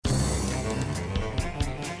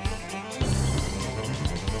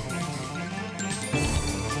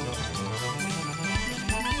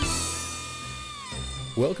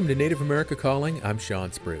Welcome to Native America Calling. I'm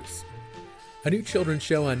Sean Spruce. A new children's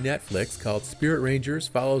show on Netflix called Spirit Rangers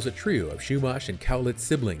follows a trio of Chumash and Cowlitz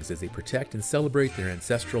siblings as they protect and celebrate their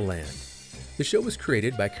ancestral land. The show was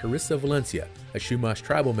created by Carissa Valencia, a Chumash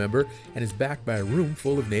tribal member, and is backed by a room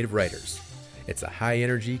full of Native writers. It's a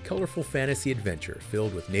high-energy, colorful fantasy adventure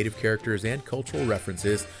filled with Native characters and cultural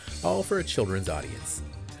references, all for a children's audience.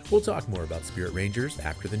 We'll talk more about Spirit Rangers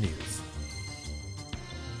after the news.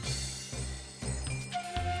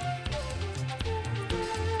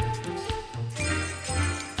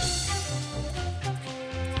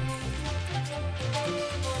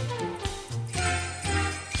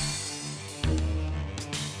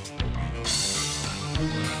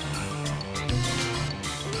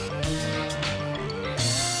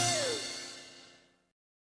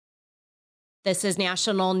 This is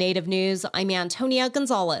National Native News. I'm Antonia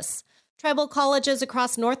Gonzalez. Tribal colleges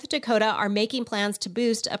across North Dakota are making plans to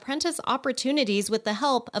boost apprentice opportunities with the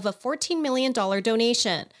help of a $14 million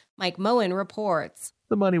donation. Mike Moen reports.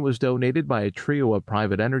 The money was donated by a trio of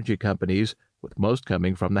private energy companies, with most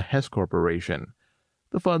coming from the Hess Corporation.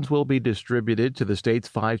 The funds will be distributed to the state's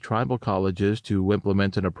 5 tribal colleges to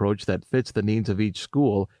implement an approach that fits the needs of each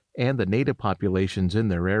school and the Native populations in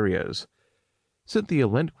their areas. Cynthia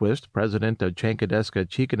Lindquist, president of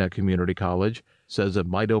Chankadeska-Chicana Community College, says it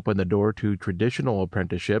might open the door to traditional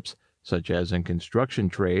apprenticeships, such as in construction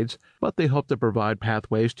trades, but they hope to provide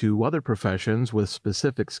pathways to other professions with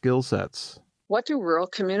specific skill sets. What do rural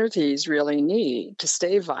communities really need to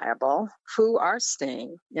stay viable? Who are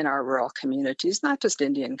staying in our rural communities, not just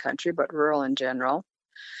Indian country, but rural in general?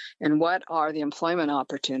 And what are the employment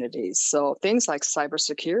opportunities? So things like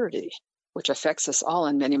cybersecurity, which affects us all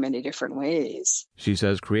in many, many different ways. She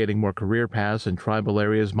says creating more career paths in tribal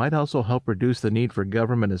areas might also help reduce the need for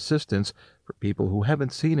government assistance for people who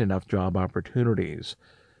haven't seen enough job opportunities.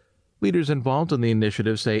 Leaders involved in the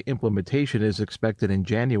initiative say implementation is expected in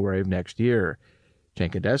January of next year.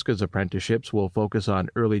 Chankadeska's apprenticeships will focus on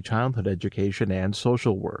early childhood education and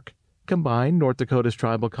social work. Combined, North Dakota's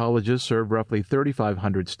tribal colleges serve roughly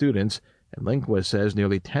 3,500 students, and Lindquist says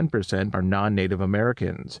nearly 10% are non-Native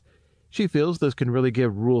Americans. She feels this can really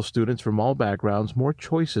give rural students from all backgrounds more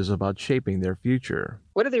choices about shaping their future.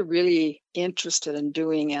 What are they really interested in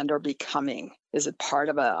doing and or becoming? Is it part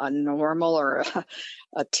of a normal or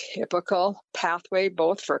a typical pathway,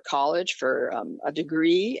 both for college, for a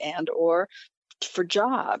degree, and or for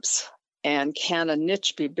jobs? And can a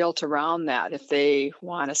niche be built around that if they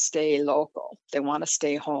want to stay local, they want to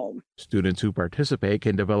stay home? Students who participate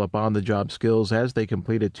can develop on-the-job skills as they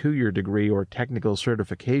complete a 2-year degree or technical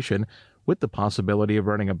certification, with the possibility of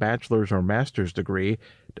earning a bachelor's or master's degree,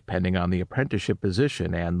 depending on the apprenticeship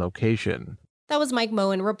position and location. That was Mike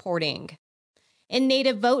Moen reporting. In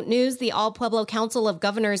Native Vote news, the All Pueblo Council of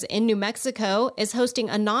Governors in New Mexico is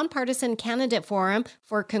hosting a nonpartisan candidate forum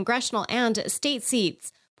for congressional and state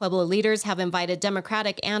seats. Pueblo leaders have invited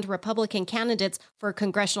Democratic and Republican candidates for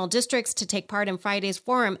congressional districts to take part in Friday's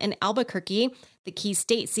forum in Albuquerque. The key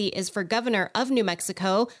state seat is for governor of New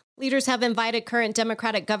Mexico. Leaders have invited current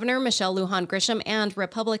Democratic Governor Michelle Lujan Grisham and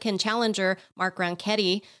Republican challenger Mark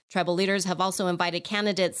Ronchetti. Tribal leaders have also invited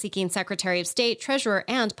candidates seeking Secretary of State, Treasurer,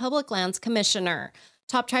 and Public Lands Commissioner.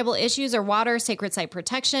 Top tribal issues are water, sacred site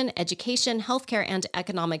protection, education, healthcare, and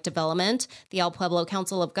economic development. The El Pueblo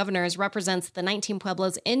Council of Governors represents the 19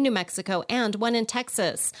 pueblos in New Mexico and one in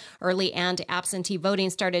Texas. Early and absentee voting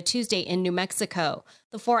started Tuesday in New Mexico.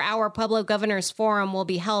 The 4-hour Pueblo Governors Forum will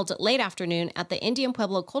be held late afternoon at the Indian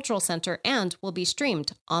Pueblo Cultural Center and will be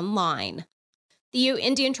streamed online. The Ute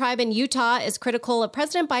Indian tribe in Utah is critical of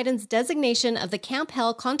President Biden's designation of the Camp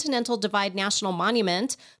Hale Continental Divide National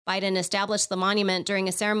Monument. Biden established the monument during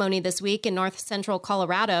a ceremony this week in north-central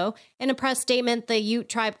Colorado. In a press statement, the Ute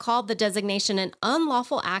tribe called the designation an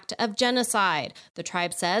unlawful act of genocide. The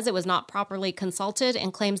tribe says it was not properly consulted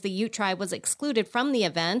and claims the Ute tribe was excluded from the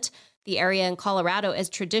event. The area in Colorado is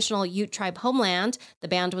traditional Ute tribe homeland. The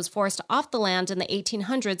band was forced off the land in the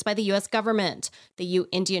 1800s by the U.S. government. The Ute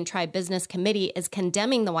Indian Tribe Business Committee is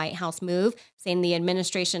condemning the White House move, saying the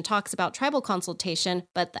administration talks about tribal consultation,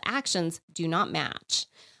 but the actions do not match.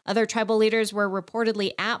 Other tribal leaders were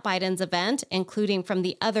reportedly at Biden's event, including from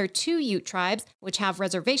the other 2 Ute tribes, which have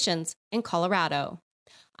reservations in Colorado.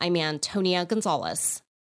 I'm Antonia Gonzalez.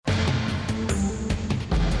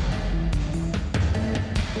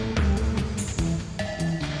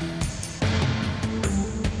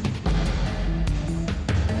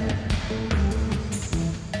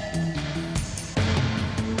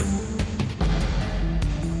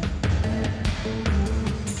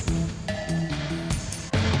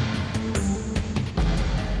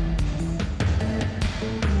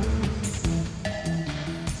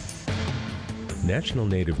 National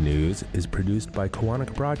Native News is produced by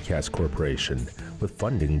Koahnic Broadcast Corporation with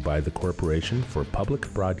funding by the Corporation for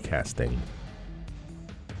Public Broadcasting.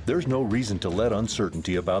 There's no reason to let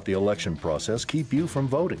uncertainty about the election process keep you from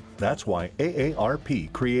voting. That's why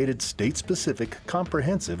AARP created state-specific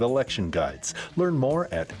comprehensive election guides. Learn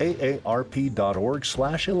more at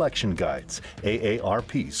aarp.org/election guides.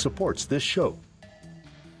 AARP supports this show.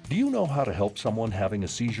 Do you know how to help someone having a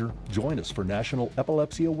seizure? Join us for National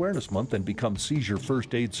Epilepsy Awareness Month and become Seizure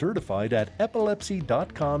First Aid certified at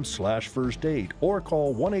epilepsy.com/first aid or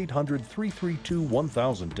call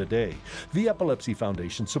 1-800-332-1000 today. The Epilepsy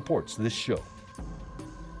Foundation supports this show.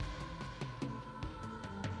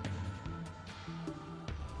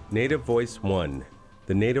 Native Voice One,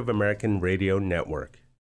 the Native American Radio Network.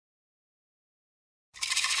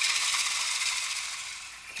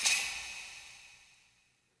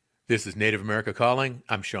 This is Native America Calling.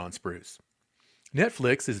 I'm Sean Spruce.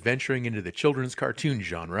 Netflix is venturing into the children's cartoon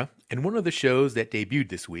genre, and one of the shows that debuted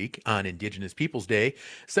this week on Indigenous Peoples Day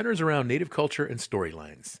centers around Native culture and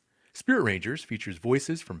storylines. Spirit Rangers features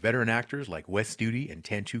voices from veteran actors like Wes Studi and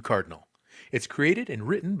Tantu Cardinal. It's created and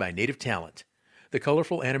written by Native talent. The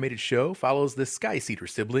colorful animated show follows the Sky Cedar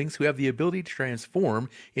siblings who have the ability to transform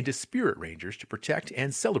into Spirit Rangers to protect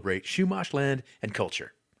and celebrate Chumash land and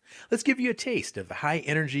culture. Let's give you a taste of the high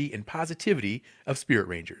energy and positivity of Spirit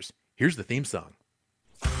Rangers. Here's the theme song.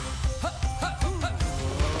 Come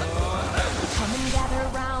and gather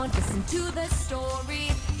round, listen to the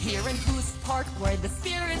story. Here in Boost Park where the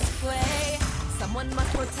spirits play. Someone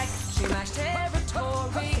must protect Chumash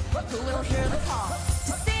territory. Who will hear the call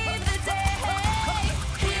to save the day?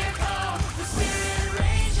 Here come the Spirit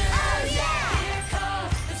Rangers. Oh yeah! Here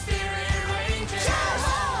come the Spirit Rangers.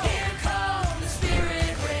 Here come the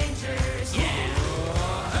Spirit Rangers. Yeah!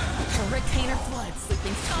 Hurricane or flood,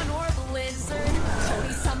 slipping sun or blizzard.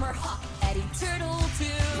 Tony Summer Hawk, Eddie Turtle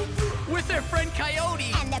too. With their friend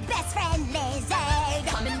Coyote. And their best friend Lizard.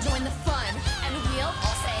 Come and join the fun, and we'll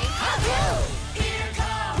all say hello. Here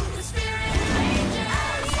come the Spirit Rangers.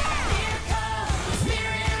 Oh yeah! Here come the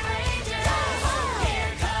Spirit Rangers.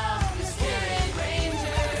 Here come the Spirit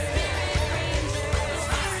Rangers.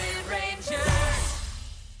 Spirit Rangers.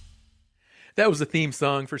 That was the theme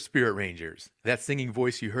song for Spirit Rangers. That singing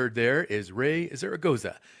voice you heard there is Ray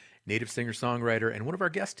Zaragoza, Native singer-songwriter and one of our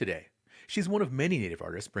guests today. She's one of many Native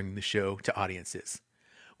artists bringing the show to audiences.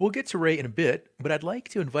 We'll get to Ray in a bit, but I'd like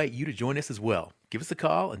to invite you to join us as well. Give us a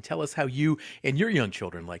call and tell us how you and your young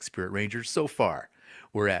children like Spirit Rangers so far.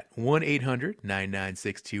 We're at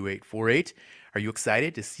 1-800-996-2848. Are you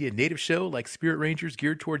excited to see a Native show like Spirit Rangers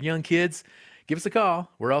geared toward young kids? Give us a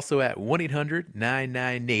call. We're also at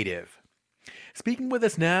 1-800-99-NATIVE. Speaking with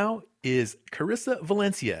us now is Carissa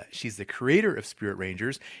Valencia. She's the creator of Spirit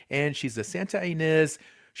Rangers, and she's a Santa Ynez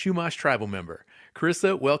Chumash tribal member.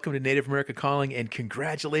 Carissa, welcome to Native America Calling, and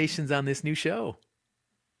congratulations on this new show.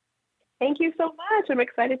 Thank you so much. I'm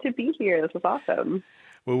excited to be here. This is awesome.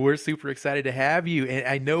 Well, we're super excited to have you, and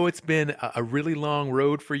I know it's been a really long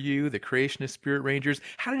road for you, the creation of Spirit Rangers.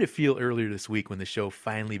 How did it feel earlier this week when the show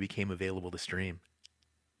finally became available to stream?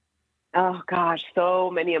 Oh, gosh,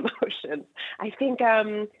 so many emotions. I think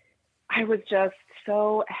I was just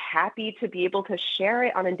so happy to be able to share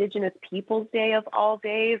it on Indigenous Peoples Day of all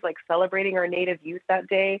days, like celebrating our Native youth that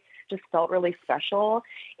day. Just felt really special.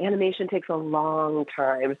 Animation takes a long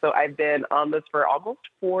time, so I've been on this for almost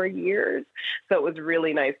 4 years. So it was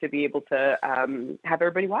really nice to be able to have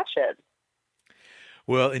everybody watch it.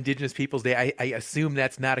 Well, Indigenous Peoples Day, I assume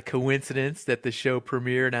that's not a coincidence that the show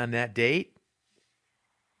premiered on that date?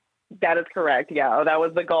 That is correct. Yeah, that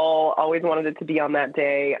was the goal. Always wanted it to be on that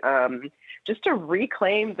day, just to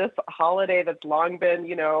reclaim this holiday that's long been,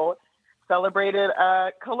 celebrated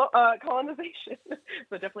colonization. So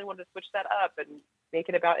definitely wanted to switch that up and make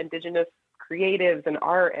it about Indigenous creatives and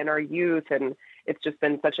art and our youth. And it's just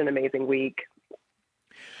been such an amazing week.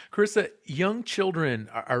 Carissa, young children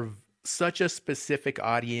are such a specific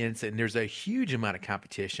audience, and there's a huge amount of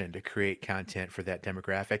competition to create content for that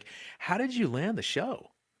demographic. How did you land the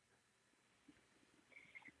show?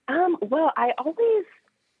 Well, I've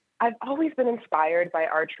always been inspired by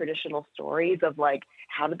our traditional stories of like,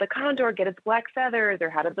 how did the condor get its black feathers, or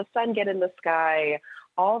how did the sun get in the sky?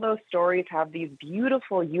 All those stories have these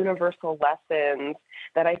beautiful universal lessons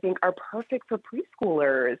that I think are perfect for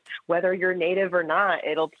preschoolers. Whether you're Native or not,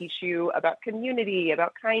 it'll teach you about community,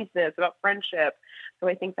 about kindness, about friendship. So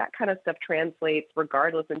I think that kind of stuff translates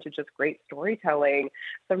regardless into just great storytelling.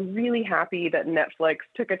 So I'm really happy that Netflix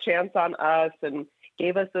took a chance on us and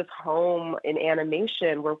gave us this home in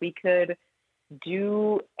animation where we could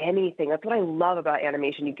do anything. That's what I love about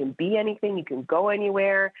animation. You can be anything, you can go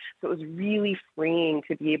anywhere. So it was really freeing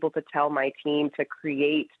to be able to tell my team to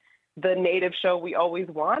create the native show we always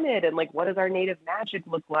wanted, and like, what does our native magic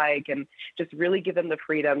look like, and just really give them the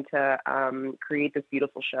freedom to create this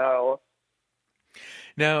beautiful show.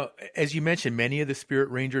 Now, as you mentioned, many of the Spirit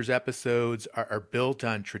Rangers episodes are built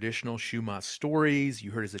on traditional Chumash stories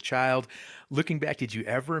you heard as a child. Looking back, did you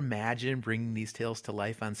ever imagine bringing these tales to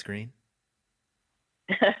life on screen?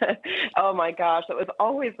 Oh my gosh, that was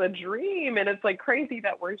always a dream, and it's like crazy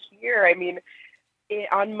that we're here. I mean,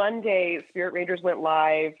 on Monday, Spirit Rangers went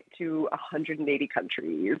live to 180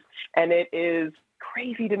 countries, and it is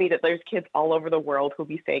crazy to me that there's kids all over the world who'll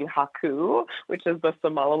be saying haku, which is the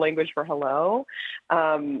Somali language for hello,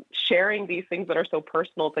 sharing these things that are so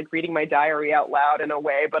personal. It's like reading my diary out loud in a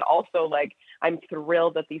way, but also like I'm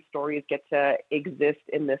thrilled that these stories get to exist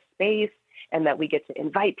in this space and that we get to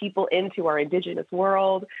invite people into our Indigenous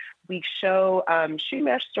world. We show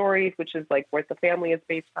Chumash stories, which is like where the family is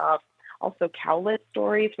based off, also Cowlitz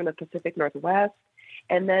stories from the Pacific Northwest.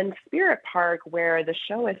 And then Spirit Park, where the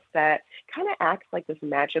show is set, kind of acts like this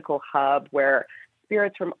magical hub where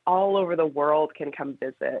spirits from all over the world can come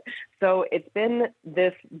visit. So it's been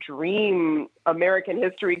this dream American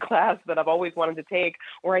history class that I've always wanted to take,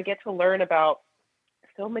 where I get to learn about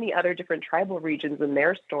so many other different tribal regions and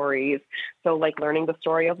their stories. So like learning the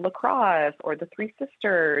story of La Crosse or the Three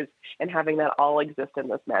Sisters and having that all exist in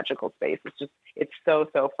this magical space. It's so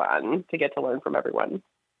fun to get to learn from everyone.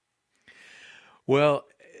 Well,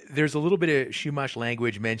 there's a little bit of Chumash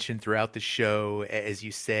language mentioned throughout the show, as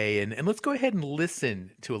you say, and let's go ahead and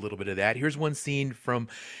listen to a little bit of that. Here's one scene from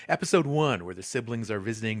episode 1 where the siblings are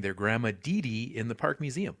visiting their grandma Dee Dee in the park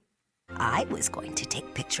museum. I was going to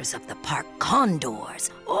take pictures of the park condors,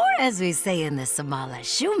 or as we say in the Somali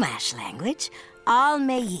Chumash language,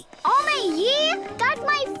 Almei. Almei? That's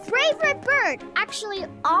my favorite bird. Actually,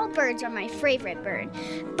 all birds are my favorite bird.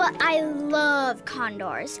 But I love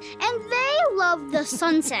condors, and they love the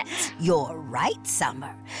sunset. You're right,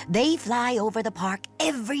 Summer. They fly over the park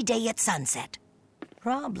every day at sunset.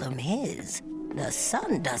 Problem is, the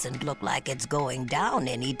sun doesn't look like it's going down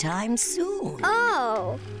anytime soon.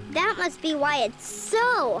 Oh, that must be why it's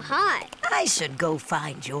so hot. I should go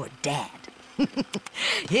find your dad.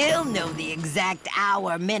 He'll know the exact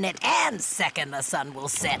hour, minute, and second the sun will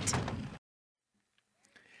set.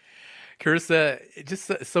 Carissa,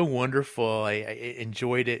 just so wonderful. I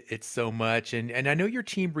enjoyed it so much. And I know your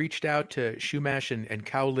team reached out to Chumash and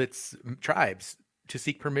Cowlitz tribes to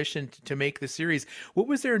seek permission to make the series. What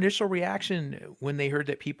was their initial reaction when they heard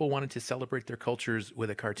that people wanted to celebrate their cultures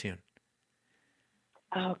with a cartoon?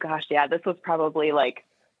 Oh gosh, yeah, this was probably like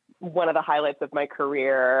one of the highlights of my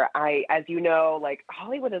career. As you know, like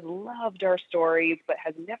Hollywood has loved our stories, but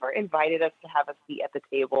has never invited us to have a seat at the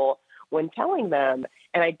table when telling them.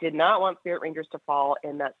 And I did not want Spirit Rangers to fall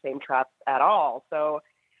in that same trap at all. So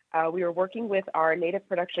we were working with our native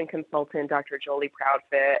production consultant, Dr. Jolie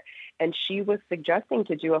Proudfit, and she was suggesting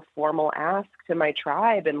to do a formal ask to my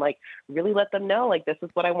tribe and like really let them know, like, this is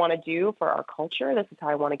what I want to do for our culture. This is how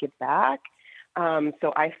I want to give back.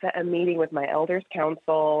 So I set a meeting with my elders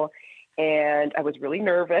council, and I was really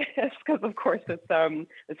nervous because, of course, this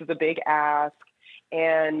is a big ask.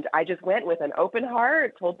 And I just went with an open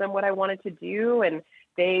heart, told them what I wanted to do, and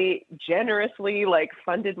they generously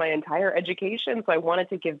funded my entire education. So I wanted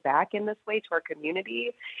to give back in this way to our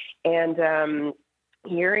community. And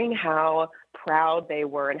hearing how proud they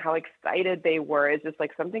were and how excited they were is just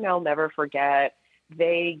something I'll never forget.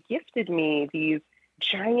 They gifted me these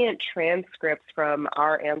giant transcripts from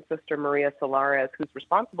our ancestor Maria Solares, who's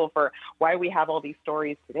responsible for why we have all these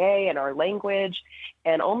stories today and our language.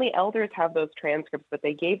 And only elders have those transcripts, but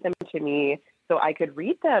they gave them to me so I could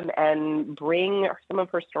read them and bring some of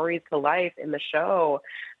her stories to life in the show.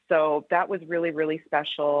 So that was really, really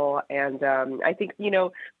special. And I think,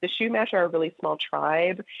 the Chumash are a really small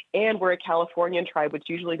tribe, and we're a Californian tribe, which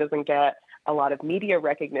usually doesn't get a lot of media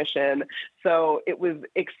recognition. So it was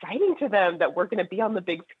exciting to them that we're going to be on the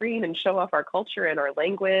big screen and show off our culture and our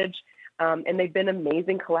language. And they've been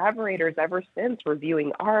amazing collaborators ever since,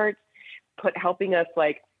 reviewing art, helping us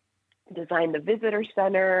design the visitor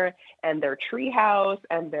center and their treehouse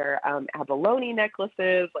and their abalone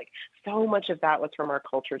necklaces. So much of that was from our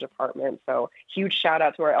culture department. So huge shout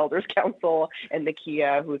out to our elders council and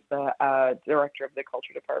Nakia, who's the director of the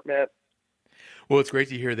culture department. Well, it's great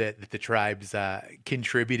to hear that the tribes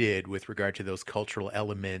contributed with regard to those cultural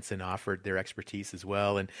elements and offered their expertise as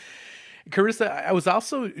well. And Carissa, I was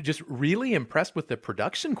also just really impressed with the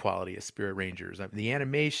production quality of Spirit Rangers. The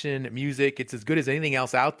animation, music, it's as good as anything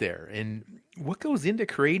else out there. And What goes into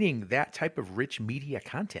creating that type of rich media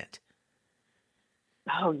content?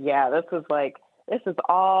 Oh yeah, this is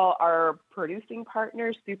all our producing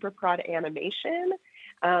partner, SuperProd Animation.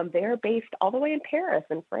 They're based all the way in Paris,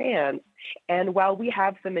 in France. And while we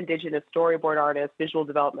have some indigenous storyboard artists, visual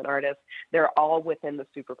development artists, they're all within the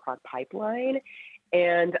SuperProd pipeline.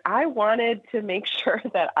 And I wanted to make sure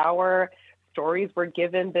that our stories were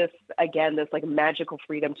given this like magical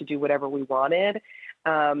freedom to do whatever we wanted.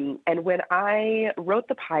 And when I wrote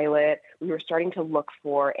the pilot, we were starting to look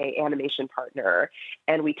for a animation partner,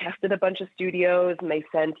 and we tested a bunch of studios, and they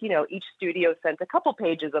sent, each studio sent a couple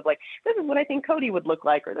pages of like, this is what I think Cody would look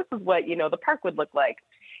like, or this is what, the park would look like.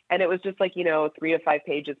 And it was just like, 3 to 5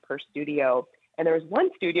 pages per studio. And there was one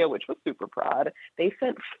studio, which was SuperProd. They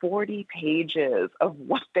sent 40 pages of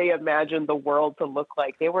what they imagined the world to look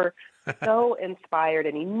like. They were so inspired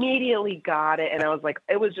and immediately got it. And I was like,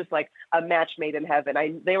 it was just like a match made in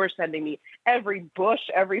heaven. They were sending me every bush,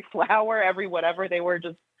 every flower, every whatever. They were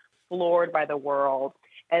just floored by the world.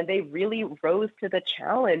 And they really rose to the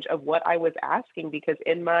challenge of what I was asking, because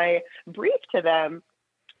in my brief to them,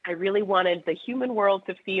 I really wanted the human world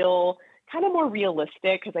to feel kind of more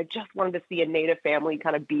realistic, because I just wanted to see a Native family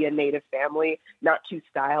kind of be a Native family, not too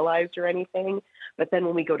stylized or anything. But then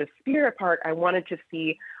when we go to Spirit Park, I wanted to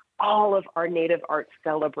see all of our Native art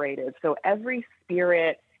celebrated. So every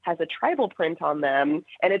spirit has a tribal print on them,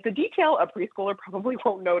 and it's a detail a preschooler probably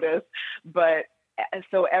won't notice. But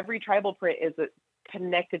so every tribal print is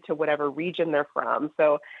connected to whatever region they're from.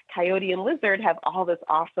 So Coyote and Lizard have all this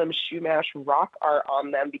awesome Chumash rock art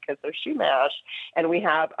on them because they're Chumash. And we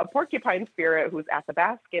have a porcupine spirit who's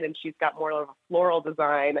Athabascan, and she's got more of a floral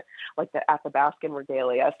design like the Athabascan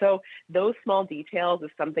regalia. So those small details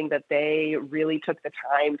is something that they really took the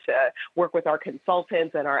time to work with our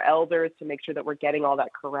consultants and our elders to make sure that we're getting all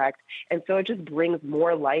that correct. And so it just brings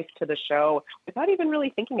more life to the show without even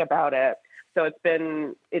really thinking about it. So it's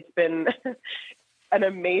been an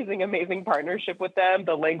amazing partnership with them.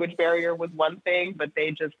 The language barrier was one thing, but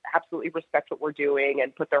they just absolutely respect what we're doing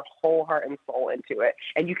and put their whole heart and soul into it.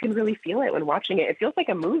 And you can really feel it when watching it. It feels like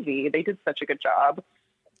a movie. They did such a good job.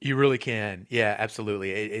 You really can. Yeah, absolutely.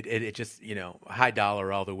 It just, high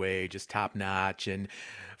dollar all the way, just top notch. And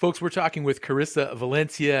folks, we're talking with Carissa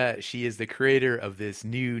Valencia. She is the creator of this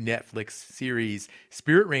new Netflix series,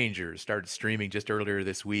 Spirit Rangers, started streaming just earlier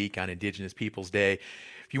this week on Indigenous Peoples Day.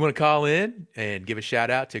 If you want to call in and give a shout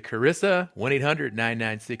out to Carissa,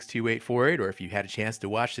 1-800-996-2848, or if you had a chance to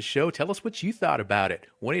watch the show, tell us what you thought about it.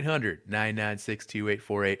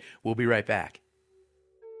 1-800-996-2848. We'll be right back.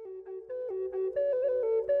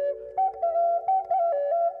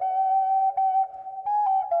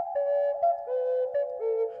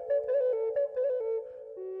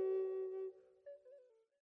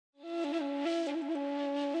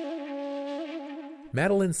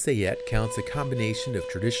 Madeline Sayette counts a combination of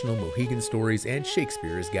traditional Mohegan stories and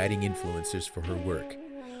Shakespeare as guiding influences for her work.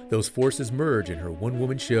 Those forces merge in her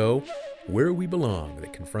one-woman show, Where We Belong,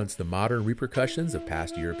 that confronts the modern repercussions of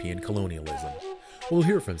past European colonialism. We'll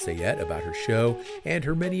hear from Sayette about her show and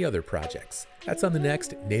her many other projects. That's on the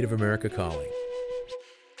next Native America Calling.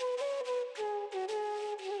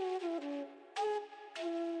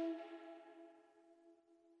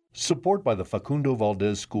 Support by the Facundo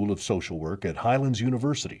Valdez School of Social Work at Highlands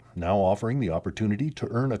University, now offering the opportunity to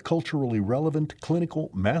earn a culturally relevant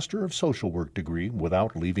clinical Master of Social Work degree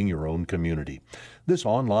without leaving your own community. This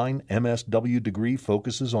online MSW degree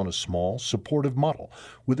focuses on a small, supportive model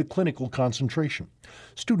with a clinical concentration.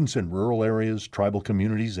 Students in rural areas, tribal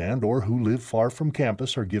communities, and/or who live far from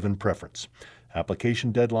campus are given preference.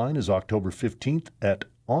 Application deadline is October 15th at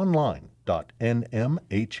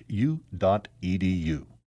online.nmhu.edu.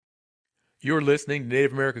 You're listening to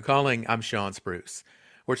Native America Calling. I'm Sean Spruce.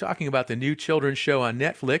 We're talking about the new children's show on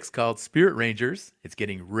Netflix called Spirit Rangers. It's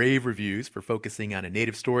getting rave reviews for focusing on a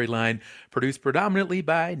Native storyline produced predominantly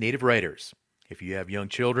by Native writers. If you have young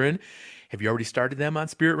children, have you already started them on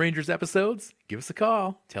Spirit Rangers episodes? Give us a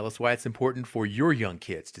call. Tell us why it's important for your young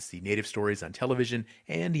kids to see Native stories on television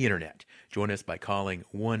and the internet. Join us by calling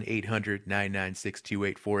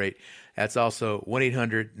 1-800-996-2848. That's also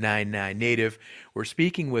 1-800-99-NATIVE. We're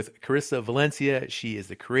speaking with Carissa Valencia. She is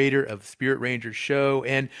the creator of the Spirit Rangers show.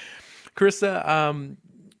 And Carissa,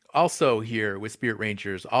 also here with Spirit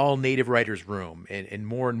Rangers, all Native Writers Room, and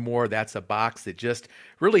more, that's a box that just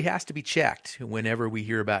really has to be checked whenever we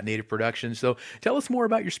hear about Native production. So tell us more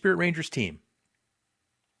about your Spirit Rangers team.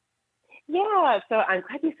 Yeah, so I'm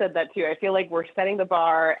glad you said that too. I feel like we're setting the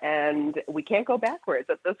bar and we can't go backwards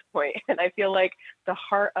at this point. And I feel like the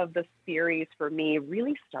heart of the series for me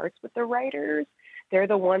really starts with the writers. They're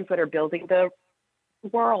the ones that are building the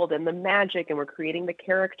world and the magic, and we're creating the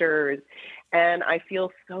characters. And I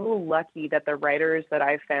feel so lucky that the writers that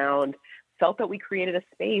I found felt that we created a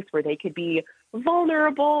space where they could be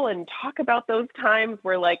vulnerable and talk about those times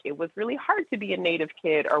where like it was really hard to be a Native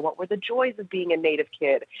kid, or what were the joys of being a Native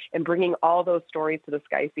kid, and bringing all those stories to the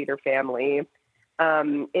Sky Cedar family.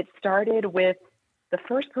 It started with the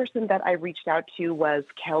first person that I reached out to was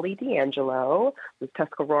Kelly D'Angelo, who's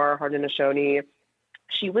Tuscarora Haudenosaunee.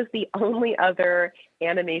 She was the only other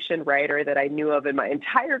animation writer that I knew of in my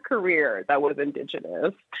entire career that was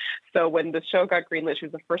Indigenous. So when the show got greenlit, she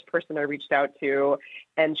was the first person I reached out to,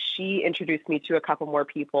 and she introduced me to a couple more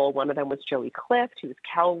people. One of them was Joey Clift, who's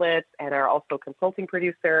Cowlitz and our also consulting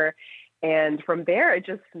producer. And from there, it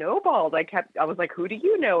just snowballed. I was like, who do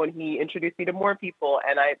you know? And he introduced me to more people,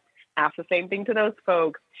 and I asked the same thing to those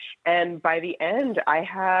folks. And by the end, I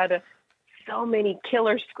had so many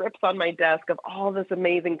killer scripts on my desk of all this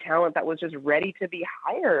amazing talent that was just ready to be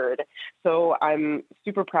hired. So I'm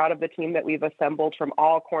super proud of the team that we've assembled from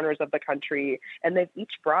all corners of the country, and they've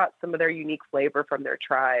each brought some of their unique flavor from their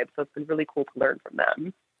tribe. So it's been really cool to learn from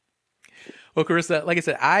them. Well, Carissa, like I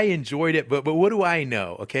said, I enjoyed it, but what do I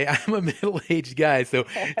know? Okay, I'm a middle-aged guy, so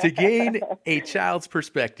to gain a child's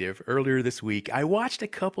perspective, earlier this week, I watched a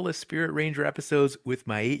couple of Spirit Ranger episodes with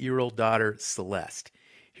my 8-year-old daughter, Celeste.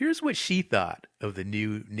 Here's what she thought of the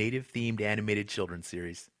new Native-themed animated children's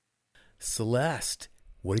series. Celeste,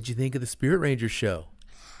 what did you think of the Spirit Ranger show?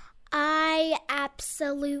 I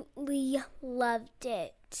absolutely loved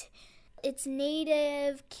it. It's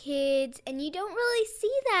Native kids, and you don't really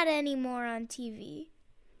see that anymore on TV.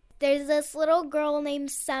 There's this little girl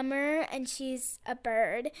named Summer, and she's a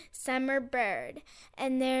bird, Summer Bird.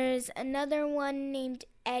 And there's another one named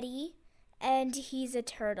Eddie, and he's a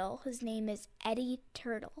turtle. His name is Eddie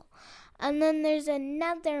Turtle. And then there's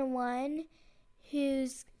another one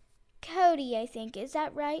who's Cody, I think. Is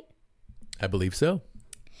that right? I believe so.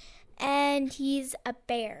 And he's a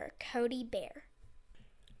bear, Cody Bear.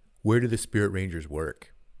 Where do the Spirit Rangers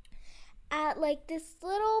work? At like this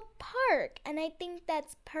little park, and I think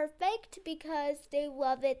that's perfect because they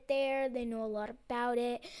love it there. They know a lot about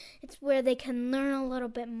it. It's where they can learn a little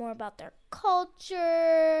bit more about their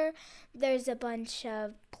culture. There's a bunch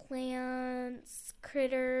of plants,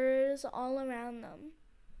 critters all around them.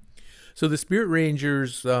 So the Spirit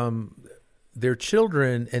Rangers, they're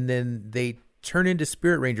children, and then they turn into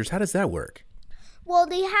Spirit Rangers. How does that work? Well,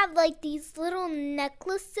 they have like these little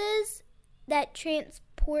necklaces that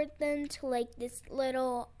transport them to like this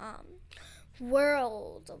little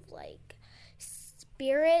world of like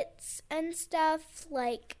spirits and stuff,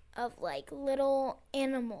 like of like little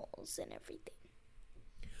animals and everything.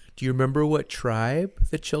 Do you remember what tribe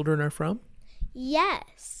the children are from?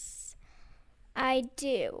 Yes, I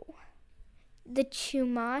do. The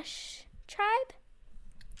Chumash tribe.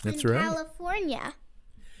 That's in right. California.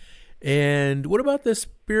 And what about the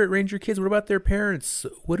Spirit Ranger kids? What about their parents?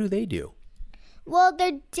 What do they do? Well,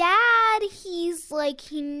 their dad, he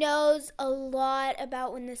knows a lot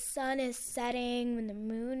about when the sun is setting, when the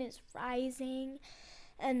moon is rising,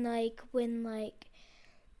 and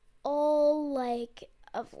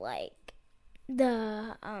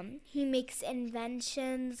he makes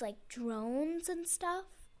inventions like drones and stuff.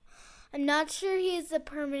 I'm not sure he's the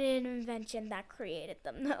permanent invention that created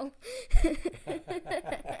them, though.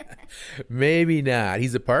 Maybe not.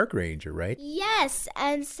 He's a park ranger, right? Yes,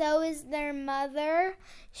 and so is their mother.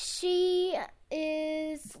 She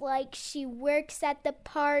works at the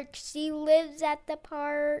park. She lives at the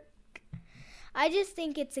park. I just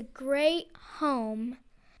think it's a great home.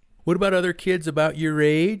 What about other kids about your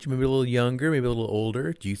age? Maybe a little younger, maybe a little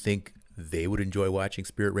older. Do you think they would enjoy watching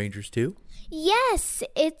Spirit Rangers too? Yes,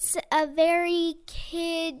 it's a very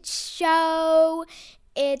kid show.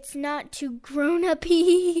 It's not too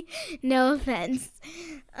grown-up-y. No offense.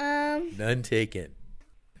 None taken.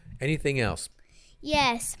 Anything else?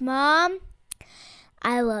 Yes, Mom,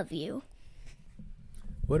 I love you.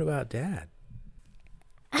 What about Dad?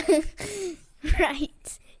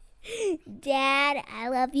 Right. Dad, I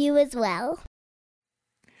love you as well.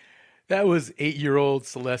 That was 8-year-old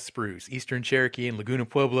Celeste Spruce, Eastern Cherokee in Laguna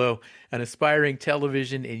Pueblo, an aspiring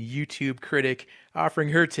television and YouTube critic, offering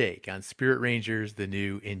her take on Spirit Rangers, the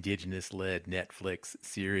new Indigenous-led Netflix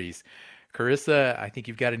series. Carissa, I think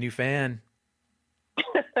you've got a new fan.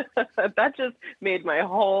 That just made my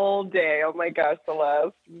whole day. Oh my gosh,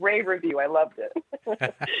 Celeste. Rave review. I loved it.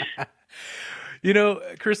 You know,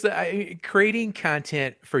 Carissa, creating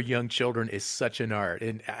content for young children is such an art.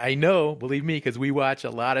 And I know, believe me, because we watch a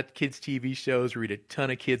lot of kids' TV shows, read a ton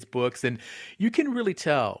of kids' books, and you can really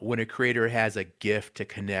tell when a creator has a gift to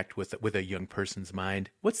connect with a young person's mind.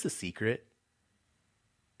 What's the secret?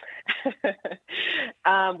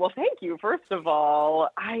 Well, thank you. First of all,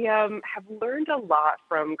 I have learned a lot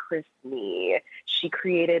from Chris Nee. She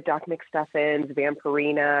created Doc McStuffins,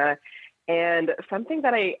 Vampirina, and something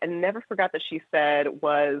that I never forgot that she said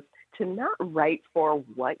was to not write for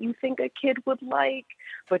what you think a kid would like,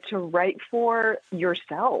 but to write for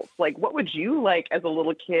yourself. Like, what would you like as a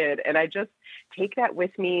little kid? And I just take that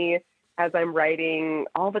with me as I'm writing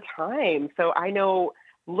all the time. So I know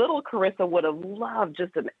little Carissa would have loved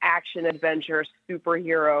just an action adventure,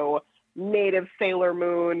 superhero, native Sailor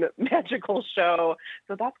Moon magical show.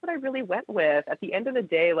 So that's what I really went with. At the end of the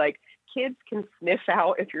day, like, kids can sniff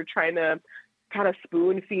out if you're trying to kind of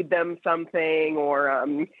spoon feed them something or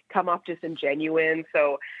come off disingenuine.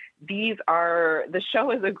 So the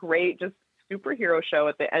show is a great just superhero show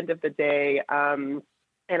at the end of the day. And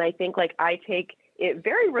I think like I take it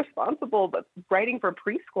very responsible, but writing for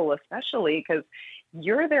preschool especially, because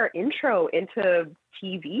you're their intro into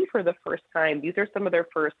TV for the first time. These are some of their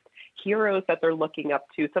first heroes that they're looking up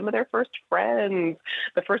to, some of their first friends,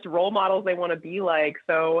 the first role models they want to be like.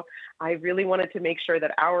 So I really wanted to make sure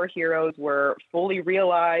that our heroes were fully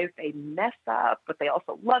realized. They mess up, but they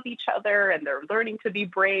also love each other and they're learning to be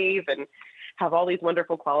brave and have all these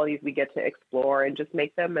wonderful qualities we get to explore and just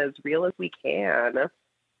make them as real as we can.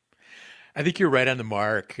 I think you're right on the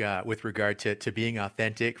mark with regard to being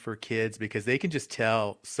authentic for kids, because they can just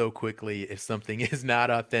tell so quickly if something is not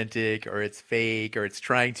authentic or it's fake or it's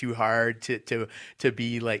trying too hard to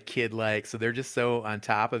be like kid-like. So they're just so on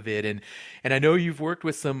top of it. And I know you've worked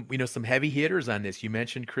with some heavy hitters on this. You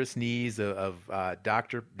mentioned Chris Nees of Doc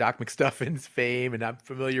McStuffins fame, and I'm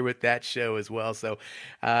familiar with that show as well. So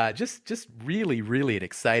just really, really an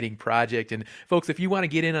exciting project. And folks, if you want to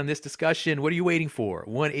get in on this discussion, what are you waiting for?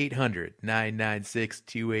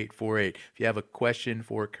 1-800-996-2848. If you have a question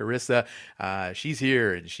for Carissa, she's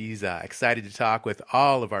here and she's excited to talk with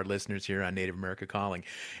all of our listeners here on Native America Calling.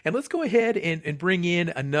 And let's go ahead and bring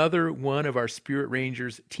in another one of our Spirit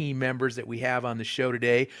Rangers team members that we have on the show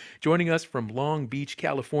today. Joining us from Long Beach,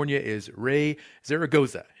 California is Ray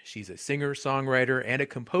Zaragoza. She's a singer, songwriter, and a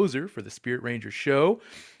composer for the Spirit Rangers show.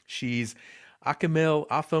 She's Acamel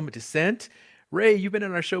Atham descent. Ray, you've been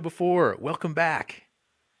on our show before. Welcome back.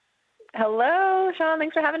 Hello, Sean.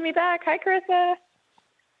 Thanks for having me back. Hi, Carissa.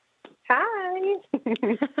 Hi.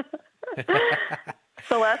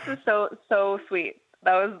 Celeste is so sweet.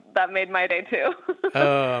 That made my day too.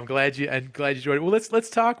 Oh, I'm glad you joined. Well, let's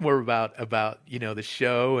talk more about the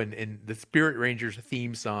show and the Spirit Rangers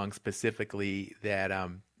theme song specifically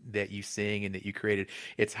that you sing and that you created.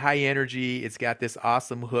 It's high energy. It's got this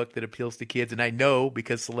awesome hook that appeals to kids, and I know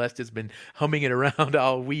because Celeste has been humming it around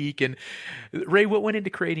all week. And Ray, what went into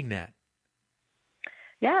creating that?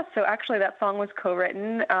 Yeah, so actually that song was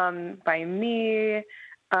co-written by me,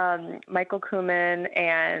 Michael Kuhlman,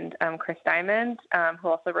 and Chris Diamond, who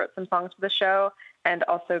also wrote some songs for the show, and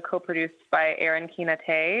also co-produced by Aaron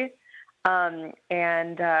Kinate.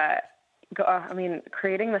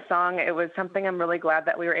 Creating the song, it was something I'm really glad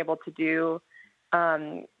that we were able to do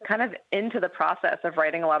kind of into the process of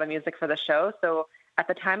writing a lot of music for the show. So at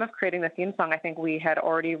the time of creating the theme song, I think I had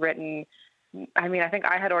already written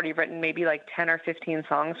maybe like 10 or 15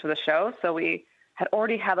 songs for the show. So we had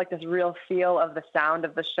already had like this real feel of the sound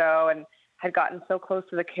of the show and had gotten so close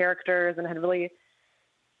to the characters and had really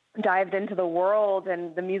dived into the world,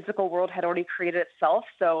 and the musical world had already created itself.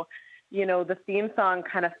 So, the theme song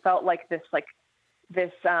kind of felt like the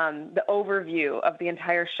overview of the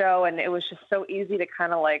entire show. And it was just so easy to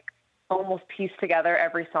kind of like almost piece together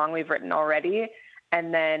every song we've written already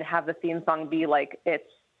and then have the theme song be like, it's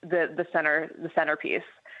the centerpiece.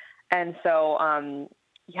 And so,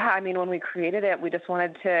 when we created it, we just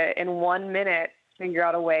wanted to, in 1 minute, figure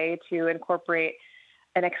out a way to incorporate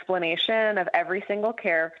an explanation of every single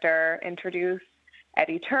character, introduce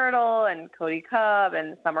Eddie Turtle and Cody Cub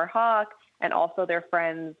and Summer Hawk, and also their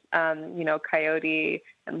friends, Coyote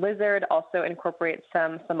and Lizard, also incorporate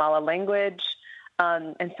some Samala language.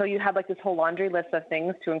 And so you had like this whole laundry list of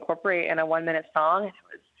things to incorporate in a 1 minute song. And it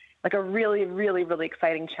was like a really, really, really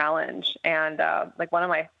exciting challenge. And like one of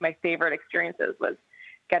my favorite experiences was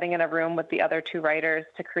getting in a room with the other two writers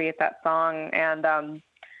to create that song. And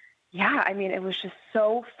it was just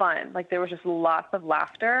so fun. Like there was just lots of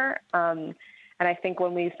laughter. And I think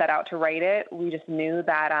when we set out to write it, we just knew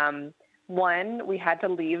that, one, we had to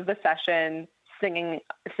leave the session singing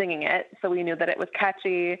it. So we knew that it was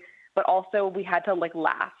catchy, but also we had to like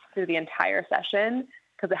laugh through the entire session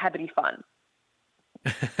because it had to be fun.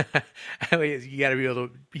 You got to be able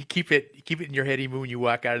to keep it in your head even when you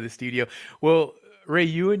walk out of the studio. Well, Ray,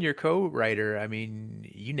 you and your co-writer, I mean,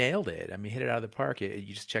 you nailed it. I mean, hit it out of the park. You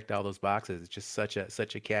just checked all those boxes. It's just such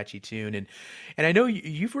a catchy tune, and I know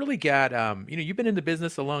you've really got you've been in the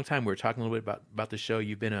business a long time. We were talking a little bit about the show.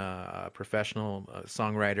 You've been a professional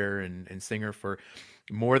songwriter and singer for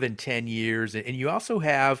more than 10 years, and you also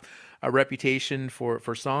have a reputation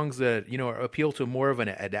for songs that appeal to more of an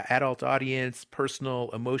adult audience, personal,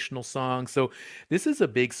 emotional songs. So this is a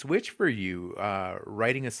big switch for you,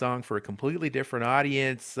 writing a song for a completely different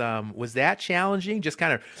audience. Was that challenging? Just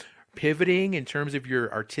kind of pivoting in terms of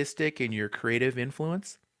your artistic and your creative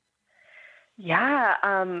influence? Yeah,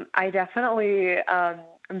 I definitely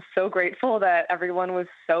am so grateful that everyone was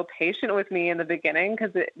so patient with me in the beginning,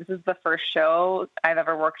 because this is the first show I've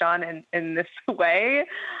ever worked on in this way.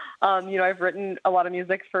 I've written a lot of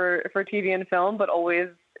music for TV and film, but always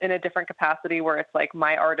in a different capacity where it's like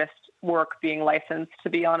my artist work being licensed to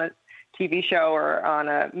be on a TV show or on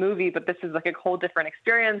a movie. But this is like a whole different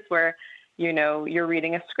experience where, you're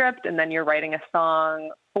reading a script and then you're writing a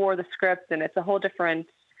song for the script, and it's a whole different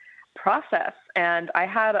process. And I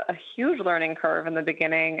had a huge learning curve in the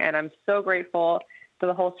beginning, and I'm so grateful to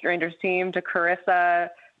the whole Strangers team, to Carissa,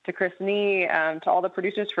 to Chris Nee, to all the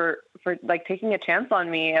producers for like taking a chance on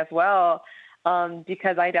me as well.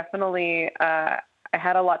 Because I definitely, I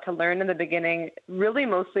had a lot to learn in the beginning, really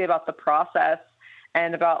mostly about the process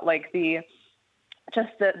and about like the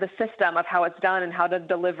system of how it's done and how to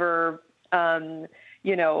deliver, the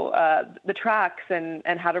tracks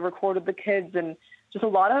and how to record with the kids, and just a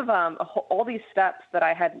lot of all these steps that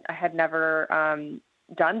I had never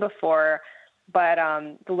done before. But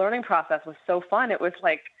the learning process was so fun. It was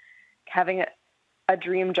like having a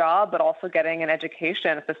dream job, but also getting an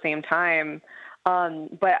education at the same time.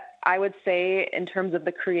 But I would say in terms of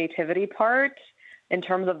the creativity part, in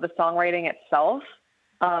terms of the songwriting itself,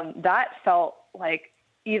 that felt like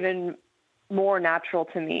even more natural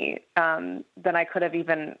to me than I could have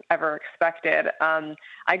even ever expected.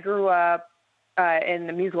 I grew up in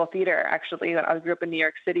the musical theater, actually. I grew up in New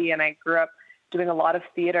York City, and I grew up doing a lot of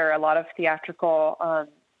theater, a lot of theatrical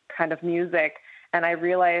kind of music. And I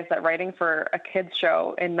realized that writing for a kids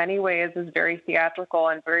show in many ways is very theatrical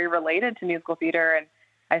and very related to musical theater. And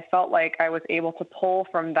I felt like I was able to pull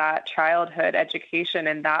from that childhood education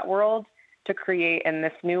in that world to create in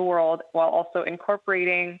this new world, while also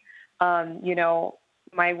incorporating,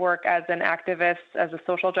 my work as an activist, as a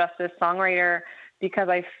social justice songwriter, because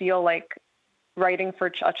I feel like writing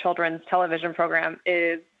for a children's television program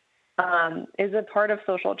is a part of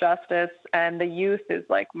social justice, and the youth is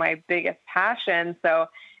like my biggest passion. So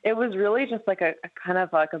it was really just like a kind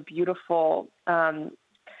of like a beautiful,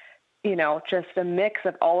 just a mix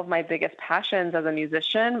of all of my biggest passions as a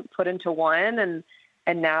musician put into one.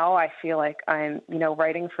 And now I feel like I'm,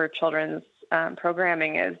 writing for children's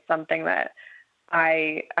programming is something that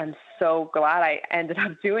I'm so glad I ended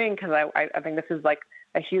up doing, because I think this is like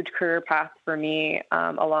a huge career path for me,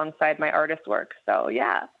 alongside my artist work. So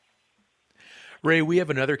yeah. Ray, we have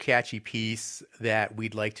another catchy piece that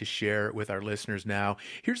we'd like to share with our listeners now.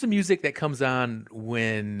 Here's the music that comes on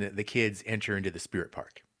when the kids enter into the Spirit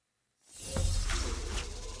Park.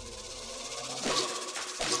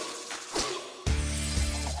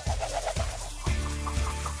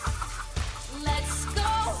 Let's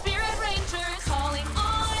go, Spirit Rangers, calling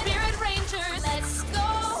on Spirit Rangers. Let's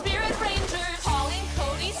go, Spirit Rangers, calling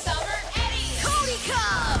Cody, Summer, Eddie. Cody,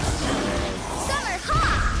 come! Summer, ha!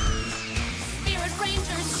 Spirit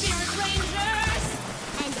Rangers,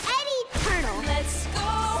 And Eddie Turtle. let's go,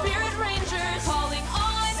 Spirit Rangers, calling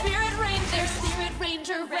on Spirit Rangers. Spirit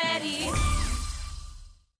Ranger ready.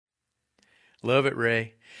 Love it,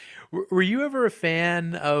 Ray. Were you ever a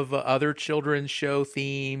fan of other children's show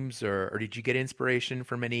themes, or did you get inspiration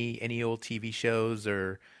from any old TV shows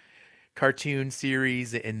or cartoon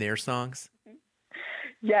series in their songs?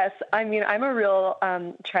 Yes, I mean, I'm a real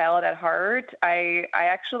child at heart. I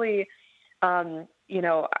actually, I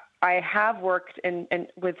have worked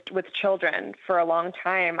with children for a long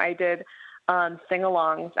time. I did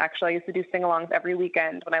sing-alongs. Actually, I used to do sing-alongs every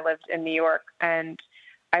weekend when I lived in New York, and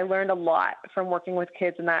I learned a lot from working with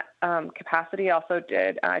kids in that capacity. I also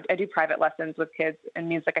did, I do private lessons with kids in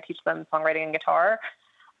music. I teach them songwriting and guitar.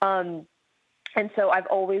 And so I've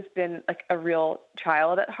always been like a real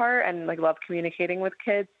child at heart, and like love communicating with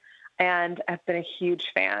kids. And I've been a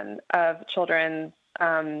huge fan of children's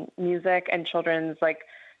music and children's like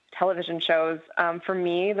television shows. For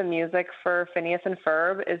me, the music for Phineas and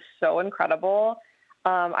Ferb is so incredible.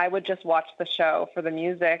 I would just watch the show for the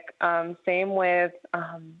music. Same with,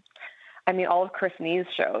 all of Chris Nee's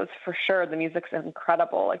shows, for sure. The music's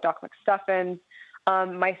incredible, like Doc McStuffins.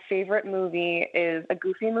 My favorite movie is a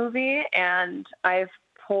Goofy movie, and I've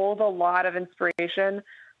pulled a lot of inspiration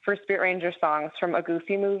for Spirit Ranger songs from a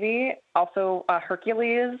Goofy movie. Also,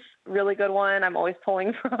 Hercules, really good one. I'm always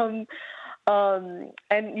pulling from. I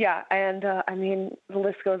mean, the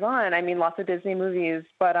list goes on. I mean, lots of Disney movies,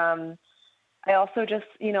 but I also just,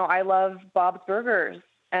 I love Bob's Burgers,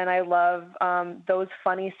 and I love those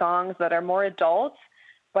funny songs that are more adult,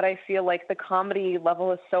 but I feel like the comedy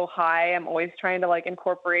level is so high. I'm always trying to like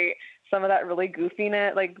incorporate some of that really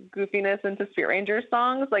goofiness into Spirit Ranger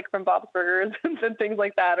songs, like from Bob's Burgers and things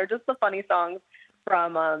like that, or just the funny songs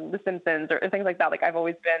from The Simpsons or things like that. Like I've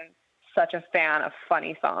always been such a fan of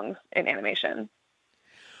funny songs in animation.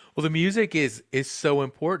 Well, the music is so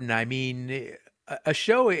important. I mean, a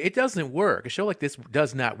show, it doesn't work. A show like this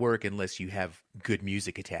does not work unless you have good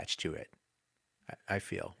music attached to it, I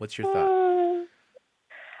feel. What's your thought?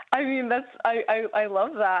 I mean, I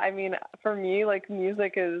love that. I mean, for me, like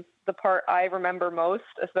music is the part I remember most,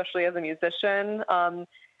 especially as a musician.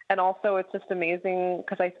 And also it's just amazing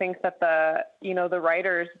because I think that the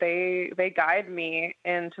writers, they guide me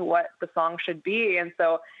into what the song should be. And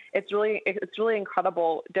so it's really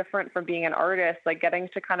incredible, different from being an artist, like getting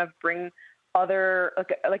to kind of bring other,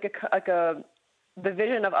 the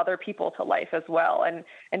vision of other people to life as well, and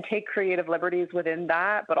take creative liberties within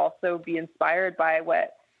that, but also be inspired by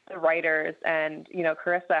what the writers and,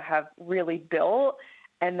 Carissa have really built,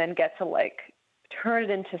 and then get to like turn it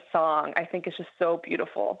into song. I think it's just so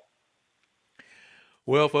beautiful.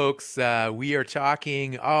 Well, folks, we are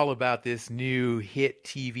talking all about this new hit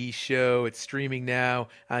TV show. It's streaming now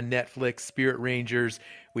on Netflix, Spirit Rangers.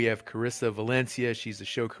 We have Carissa Valencia, she's the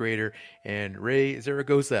show creator, and Ray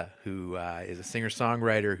Zaragoza, who is a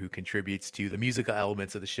singer-songwriter who contributes to the musical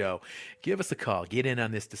elements of the show. Give us a call. Get in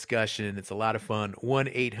on this discussion. It's a lot of fun.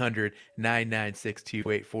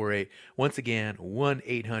 1-800-996-2848. Once again,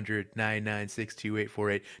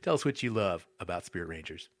 1-800-996-2848. Tell us what you love about Spirit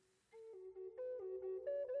Rangers.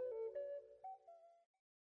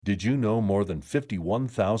 Did you know more than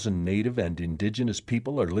 51,000 Native and Indigenous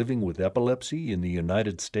people are living with epilepsy in the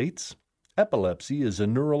United States? Epilepsy is a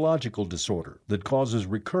neurological disorder that causes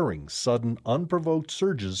recurring, sudden, unprovoked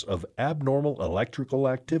surges of abnormal electrical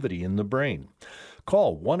activity in the brain.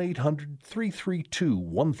 Call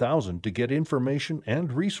 1-800-332-1000 to get information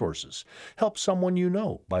and resources. Help someone you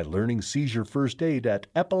know by learning seizure first aid at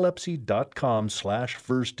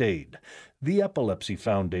epilepsy.com/first-aid. The Epilepsy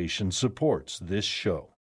Foundation supports this show.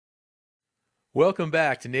 Welcome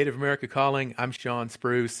back to Native America Calling. I'm Sean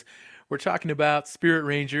Spruce. We're talking about Spirit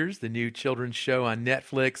Rangers, the new children's show on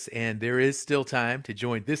Netflix, and there is still time to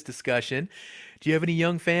join this discussion. Do you have any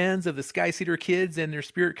young fans of the Skyseater kids and their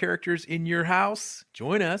spirit characters in your house?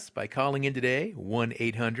 Join us by calling in today,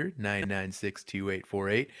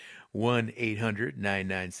 1-800-996-2848,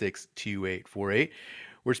 1-800-996-2848.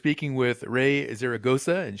 We're speaking with Ray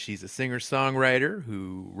Zaragoza, and she's a singer-songwriter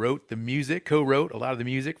who co-wrote a lot of the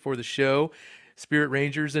music for the show, Spirit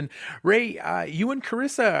Rangers. And Ray, you and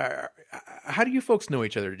Carissa, how do you folks know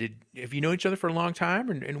each other? Have you known each other for a long time?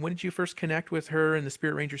 And when did you first connect with her and the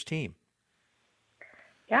Spirit Rangers team?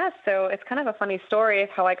 Yeah, so it's kind of a funny story of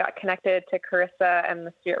how I got connected to Carissa and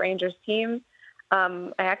the Spirit Rangers team.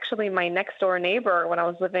 My next door neighbor when I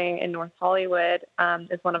was living in North Hollywood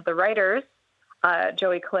is one of the writers,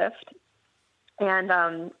 Joey Clift. And,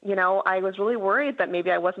 I was really worried that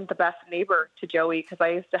maybe I wasn't the best neighbor to Joey because I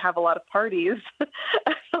used to have a lot of parties. I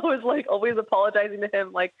was always apologizing to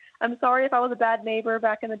him, I'm sorry if I was a bad neighbor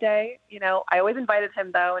back in the day. I always invited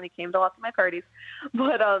him though, and he came to lots of my parties.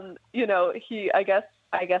 But,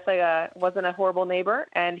 I guess I wasn't a horrible neighbor,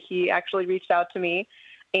 and he actually reached out to me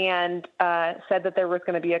and said that there was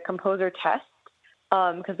going to be a composer test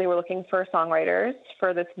because they were looking for songwriters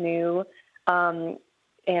for this new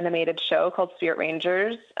animated show called Spirit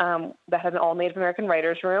Rangers that has an all Native American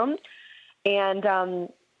writers room. And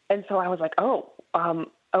so I was like,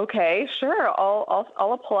 okay, sure,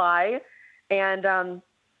 I'll apply. And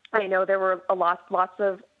I know there were lots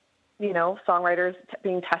of songwriters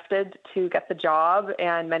being tested to get the job,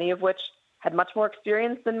 and many of which had much more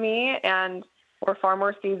experience than me and were far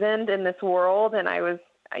more seasoned in this world. And I was,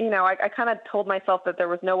 I kind of told myself that there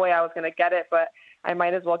was no way I was going to get it, but I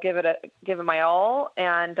might as well give it my all.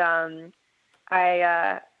 And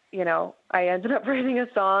I ended up writing a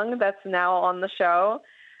song that's now on the show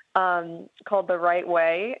called The Right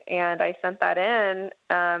Way. And I sent that in,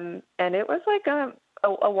 and it was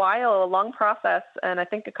a long process. And I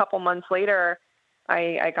think a couple months later,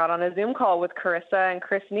 I got on a Zoom call with Carissa and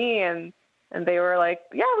Chris Nee, and they were like,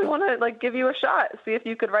 yeah, we want to give you a shot, see if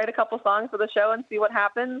you could write a couple songs for the show and see what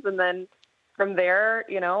happens. And then from there,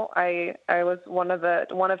 I was one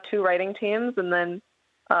of two writing teams, and then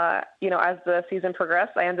as the season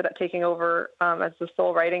progressed, I ended up taking over as the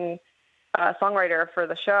sole writing songwriter for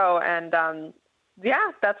the show, and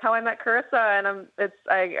that's how I met Carissa,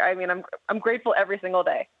 and I'm grateful every single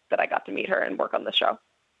day that I got to meet her and work on the show.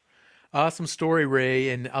 Awesome story, Ray.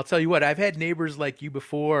 And I'll tell you what, I've had neighbors like you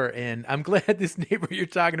before, and I'm glad this neighbor you're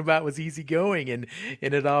talking about was easygoing and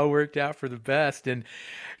it all worked out for the best. And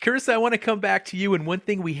Carissa, I want to come back to you. And one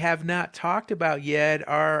thing we have not talked about yet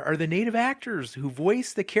are the native actors who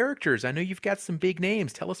voice the characters. I know you've got some big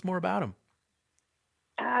names. Tell us more about them.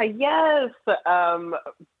 Yes.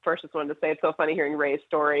 First, just wanted to say it's so funny hearing Ray's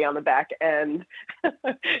story on the back end,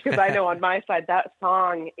 because I know on my side that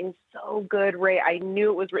song is so good, Ray. I knew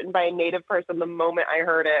it was written by a native person the moment I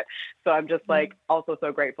heard it. So I'm just also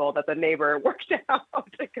so grateful that the neighbor worked out,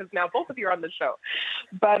 because now both of you are on the show.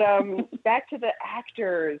 But back to the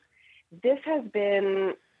actors, this has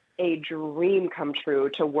been a dream come true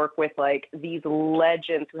to work with these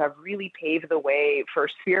legends who have really paved the way for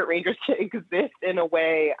Spirit Rangers to exist in a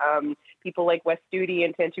way. People like Wes Studi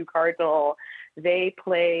and Tantu Cardinal, they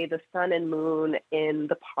play the sun and moon in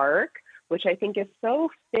the park, which I think is so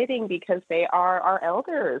fitting because they are our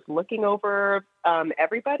elders looking over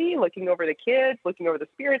everybody, looking over the kids, looking over the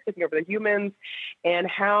spirits, looking over the humans, and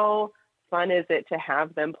how fun is it to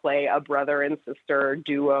have them play a brother and sister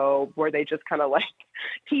duo where they just kind of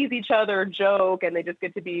tease each other, joke, and they just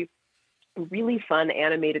get to be really fun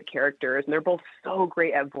animated characters. And they're both so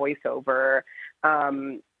great at voiceover.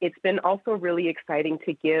 It's been also really exciting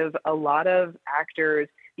to give a lot of actors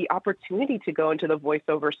the opportunity to go into the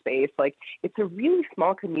voiceover space. It's a really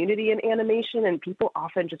small community in animation, and people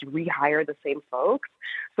often just rehire the same folks.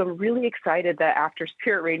 So I'm really excited that after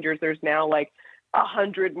Spirit Rangers, there's now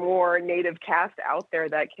 100 more native cast out there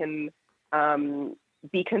that can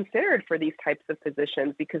be considered for these types of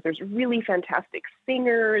positions, because there's really fantastic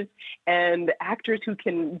singers and actors who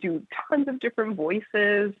can do tons of different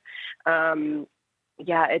voices.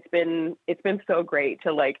 It's been so great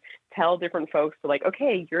to tell different folks to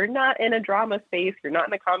okay, you're not in a drama space, you're not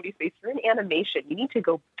in a comedy space, you're in animation. You need to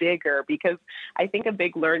go bigger, because I think a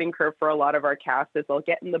big learning curve for a lot of our cast is they'll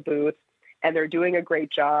get in the booth and they're doing a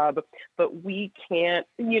great job, but we can't,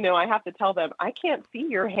 I have to tell them, I can't see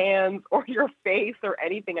your hands or your face or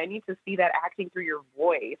anything. I need to see that acting through your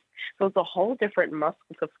voice. So it's a whole different muscle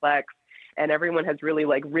to flex. And everyone has really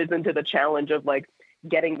risen to the challenge of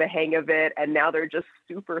getting the hang of it. And now they're just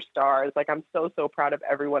superstars. I'm so proud of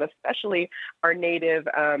everyone, especially our native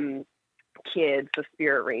kids, the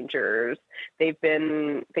Spirit Rangers. They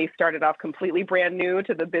started off completely brand new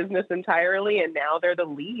to the business entirely, and now they're the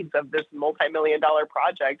leads of this multi-million-dollar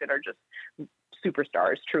project and are just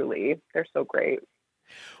superstars, truly. They're so great.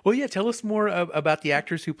 Well, yeah, tell us more about the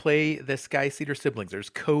actors who play the Sky Cedar siblings. There's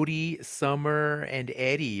Cody, Summer, and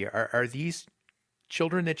Eddie. Are these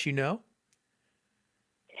children that you know?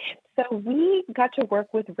 So we got to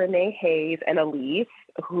work with Renee Hayes and Elise,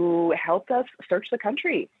 who helped us search the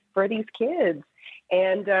country for these kids.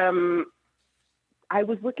 And I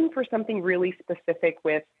was looking for something really specific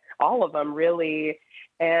with all of them, really.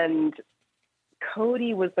 And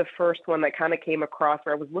Cody was the first one that kind of came across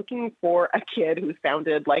where I was looking for a kid who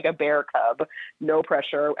sounded like a bear cub. No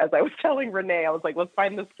pressure. As I was telling Renee, I was like, let's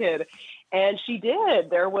find this kid. And she did.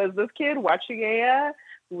 There was this kid, Wachigea,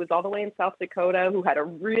 who was all the way in South Dakota, who had a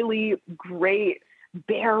really great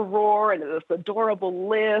bear roar and this adorable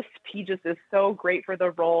lisp. He just is so great for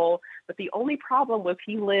the role. But the only problem was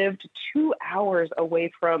he lived 2 hours away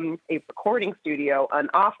from a recording studio, an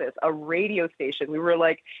office, a radio station. We were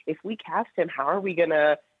like, if we cast him, how are we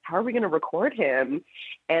gonna record him?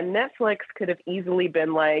 And Netflix could have easily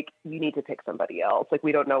been like, you need to pick somebody else.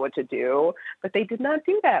 We don't know what to do. But they did not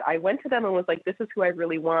do that. I went to them and was like, this is who I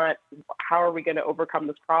really want. How are we going to overcome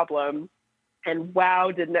this problem? And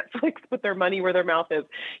wow, did Netflix put their money where their mouth is,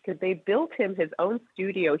 because they built him his own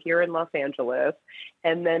studio here in Los Angeles,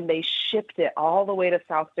 and then they shipped it all the way to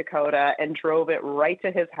South Dakota and drove it right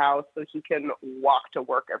to his house so he can walk to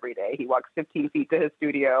work every day. He walks 15 feet to his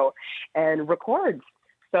studio and records.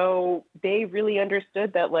 So they really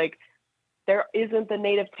understood that there isn't the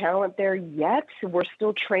native talent there yet. We're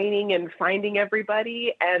still training and finding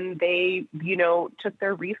everybody. And they, took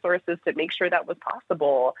their resources to make sure that was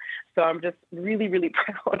possible. So I'm just really, really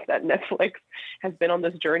proud that Netflix has been on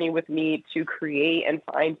this journey with me to create and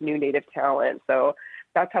find new native talent. So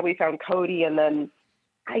that's how we found Cody. And then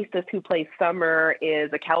Isis, who plays Summer, is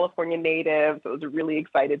a California native, so I was really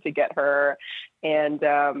excited to get her. And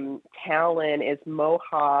Talon is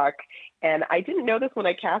Mohawk. And I didn't know this when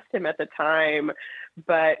I cast him at the time,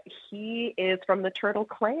 but he is from the Turtle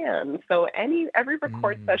Clan. So every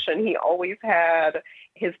record session, he always had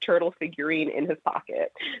his turtle figurine in his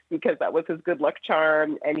pocket because that was his good luck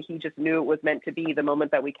charm. And he just knew it was meant to be the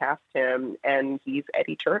moment that we cast him. And he's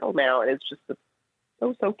Eddie Turtle now. And it's just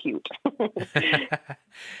so cute.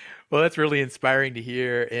 Well, that's really inspiring to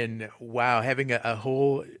hear. And wow, having a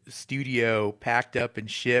whole studio packed up and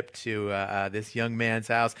shipped to this young man's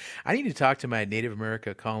house. I need to talk to my Native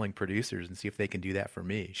America Calling producers and see if they can do that for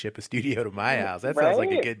me. Ship a studio to my house. That sounds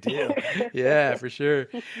like a good deal. Yeah, for sure.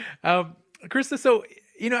 Krista, so,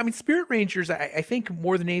 Spirit Rangers, I think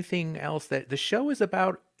more than anything else that the show is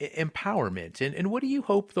about empowerment. And what do you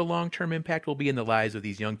hope the long-term impact will be in the lives of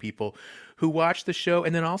these young people who watch the show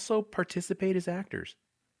and then also participate as actors?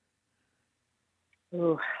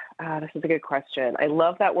 Ooh, this is a good question. I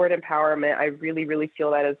love that word empowerment. I really, really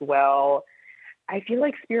feel that as well. I feel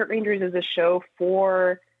like Spirit Rangers is a show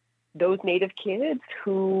for those Native kids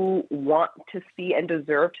who want to see and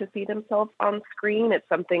deserve to see themselves on screen. It's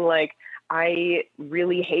something like I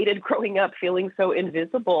really hated growing up feeling so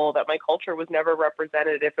invisible that my culture was never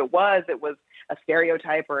represented. If it was a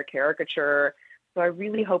stereotype or a caricature. So I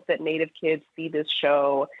really hope that Native kids see this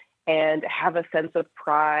show and have a sense of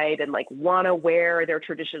pride and want to wear their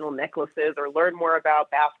traditional necklaces or learn more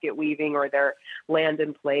about basket weaving or their land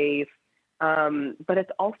and place. But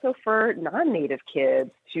it's also for non-Native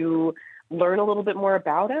kids to learn a little bit more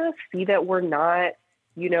about us, see that we're not,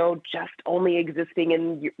 just only existing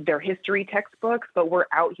in their history textbooks, but we're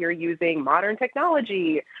out here using modern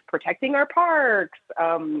technology, protecting our parks,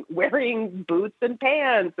 wearing boots and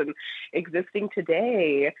pants and existing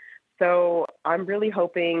today. So I'm really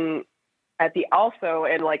hoping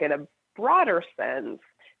in a broader sense,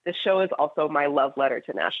 the show is also my love letter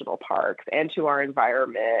to national parks and to our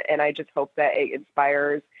environment. And I just hope that it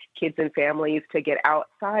inspires kids and families to get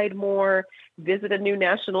outside more, visit a new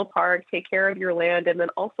national park, take care of your land, and then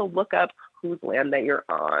also look up whose land that you're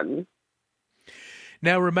on.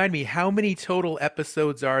 Now, remind me, how many total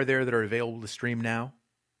episodes are there that are available to stream now?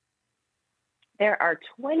 There are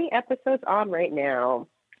 20 episodes on right now.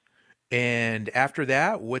 And after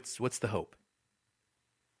that, what's the hope?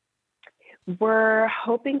 We're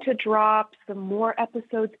hoping to drop some more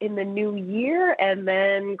episodes in the new year and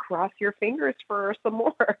then cross your fingers for some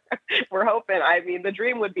more. We're hoping. The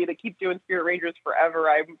dream would be to keep doing Spirit Rangers forever.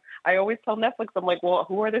 I always tell Netflix, I'm like, well,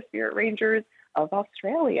 who are the Spirit Rangers of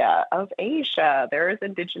Australia, of Asia? There's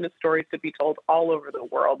Indigenous stories to be told all over the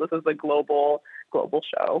world. This is a global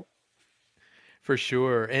show. For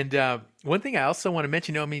sure. And one thing I also want to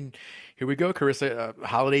mention, here we go, Carissa,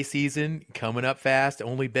 holiday season coming up fast.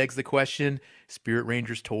 Only begs the question, Spirit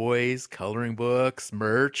Rangers toys, coloring books,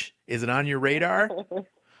 merch. Is it on your radar?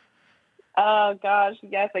 Oh, gosh,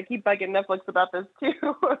 yes. I keep bugging Netflix about this,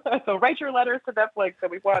 too. So write your letters to Netflix that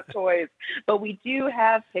we want toys. But we do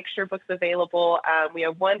have picture books available. We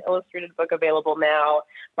have one illustrated book available now,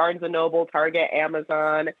 Barnes & Noble, Target,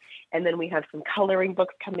 Amazon. And then we have some coloring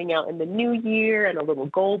books coming out in the new year and a little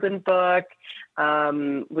golden book,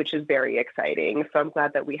 which is very exciting. So I'm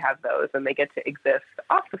glad that we have those and they get to exist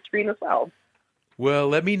off the screen as well. Well,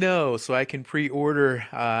 let me know so I can pre-order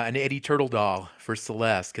an Eddie Turtle doll for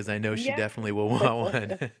Celeste because I know she definitely will want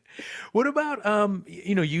one. What about,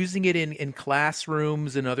 using it in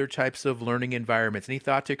classrooms and other types of learning environments? Any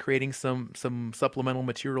thought to creating some supplemental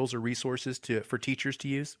materials or resources for teachers to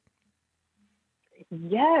use?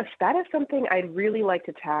 Yes, that is something I'd really like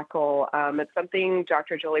to tackle. It's something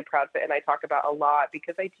Dr. Jolie Proudfit and I talk about a lot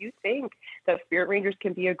because I do think that Spirit Rangers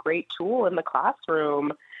can be a great tool in the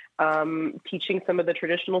classroom. Teaching some of the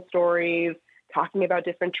traditional stories, talking about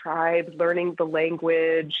different tribes, learning the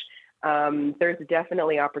language. There's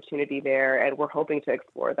definitely opportunity there, and we're hoping to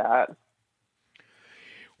explore that.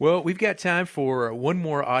 Well, we've got time for one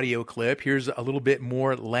more audio clip. Here's a little bit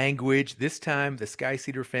more language. This time, the Sky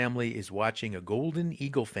Cedar family is watching a golden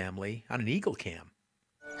eagle family on an eagle cam.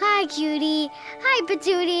 Hi, cutie. Hi,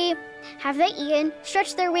 Patootie. Have they eaten,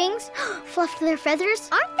 stretched their wings, fluffed their feathers?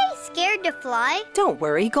 Aren't they scared to fly? Don't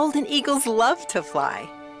worry, golden eagles love to fly.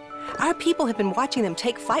 Our people have been watching them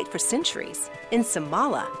take flight for centuries. In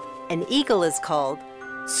Samala, an eagle is called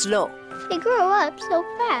slow. They grow up so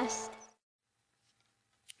fast.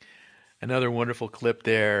 Another wonderful clip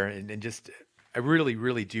there, and just I really,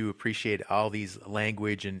 really do appreciate all these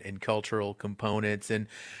language and cultural components. And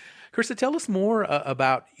Carissa, tell us more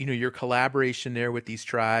about your collaboration there with these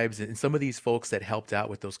tribes and some of these folks that helped out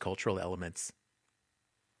with those cultural elements.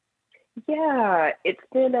 Yeah, it's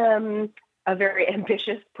been a very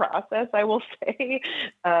ambitious process, I will say,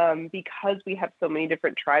 because we have so many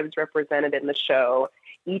different tribes represented in the show.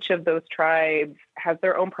 Each of those tribes has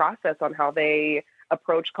their own process on how they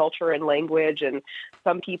approach culture and language. And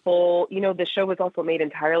some people, the show was also made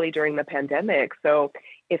entirely during the pandemic. So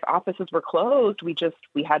if offices were closed, we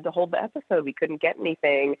had to hold the episode. We couldn't get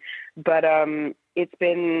anything. But it's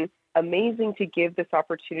been amazing to give this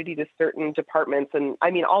opportunity to certain departments, and I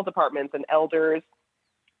mean all departments and elders,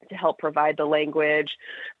 to help provide the language.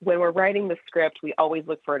 When we're writing the script, we always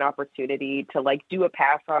look for an opportunity to do a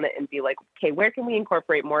pass on it and be like, okay, where can we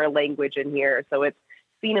incorporate more language in here? So it's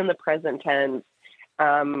seen in the present tense.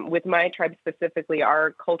 With my tribe specifically,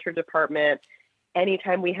 our culture department,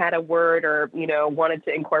 anytime we had a word or, wanted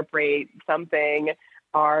to incorporate something,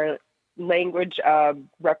 our language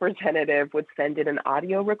representative would send in an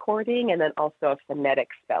audio recording and then also a phonetic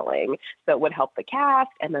spelling. So it would help the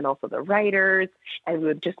cast and then also the writers, and we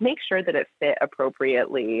would just make sure that it fit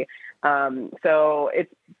appropriately. So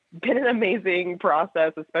it's been an amazing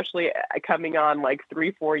process, especially coming on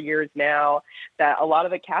 3-4 years now, that a lot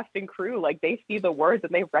of the cast and crew, they see the words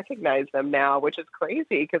and they recognize them now, which is crazy.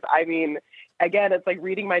 Because I mean, again, it's like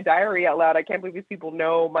reading my diary out loud. I can't believe these people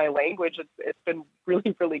know my language. It's been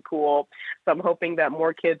really, really cool. So I'm hoping that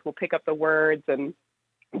more kids will pick up the words and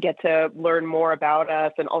get to learn more about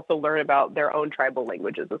us and also learn about their own tribal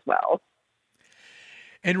languages as well.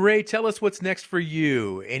 And Ray, tell us what's next for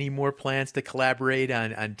you. Any more plans to collaborate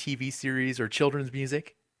on TV series or children's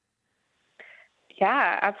music?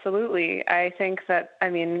 Yeah, absolutely. I think that,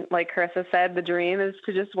 like Carissa said, the dream is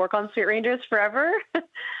to just work on Spirit Rangers forever.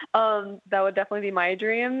 That would definitely be my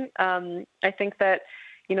dream. I think that,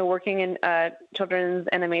 working in children's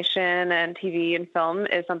animation and TV and film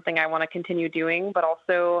is something I want to continue doing, but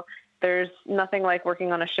also there's nothing like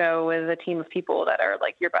working on a show with a team of people that are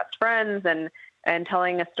like your best friends and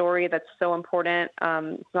telling a story that's so important.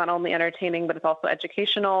 It's not only entertaining, but it's also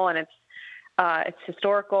educational, and it's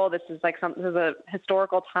historical. This is a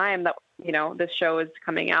historical time that, this show is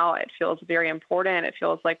coming out. It feels very important. It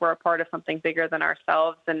feels like we're a part of something bigger than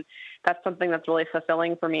ourselves. And that's something that's really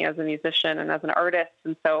fulfilling for me as a musician and as an artist.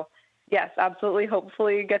 And so, yes, absolutely.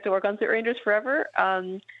 Hopefully get to work on Spirit Rangers forever.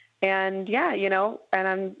 And yeah, and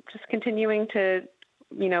I'm just continuing to,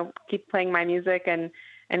 keep playing my music and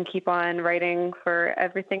keep on writing for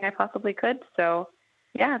everything I possibly could. So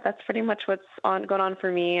yeah, that's pretty much what's going on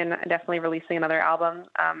for me, and definitely releasing another album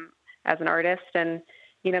as an artist. And,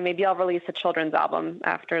 maybe I'll release a children's album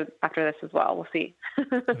after this as well. We'll see.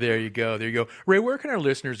 There you go. Ray, where can our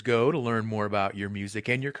listeners go to learn more about your music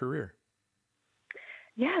and your career?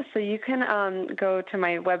 Yeah, so you can go to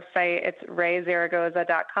my website. It's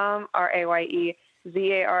rayzaragoza.com,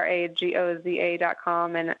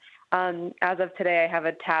 RAYEZARAGOZA.com. And as of today, I have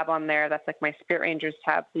a tab on there that's like my Spirit Rangers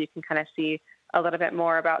tab, so you can kind of see a little bit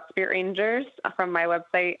more about Spirit Rangers from my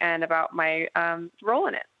website and about my role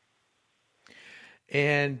in it.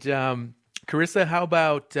 And Carissa, how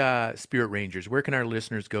about Spirit Rangers? Where can our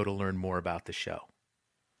listeners go to learn more about the show?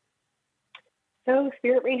 So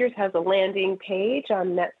Spirit Rangers has a landing page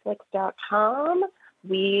on Netflix.com.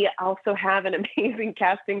 We also have an amazing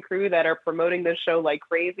cast and crew that are promoting the show like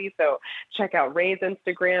crazy. So check out Ray's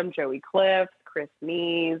Instagram, Joey Cliff, Chris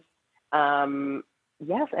Nees.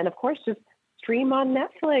 Yes, and of course, just stream on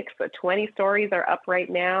Netflix. 20 stories are up right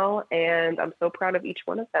now, and I'm so proud of each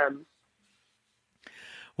one of them.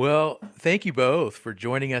 Well, thank you both for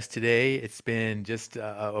joining us today. It's been just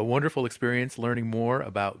a wonderful experience learning more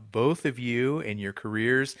about both of you and your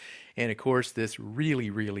careers. And of course, this really,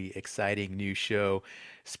 really exciting new show,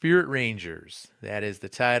 Spirit Rangers. That is the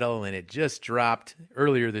title, and it just dropped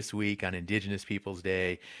earlier this week on Indigenous Peoples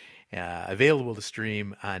Day. Available to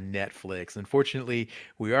stream on Netflix. Unfortunately,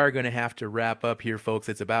 we are going to have to wrap up here, folks.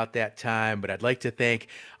 It's about that time, but I'd like to thank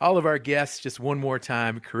all of our guests just one more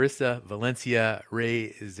time, Carissa Valencia,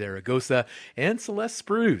 Ray Zaragoza, and Celeste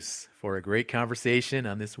Spruce for a great conversation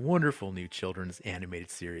on this wonderful new children's animated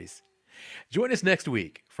series. Join us next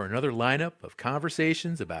week for another lineup of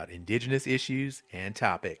conversations about Indigenous issues and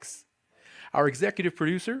topics. Our executive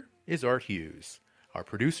producer is Art Hughes. Our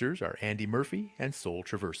producers are Andy Murphy and Sol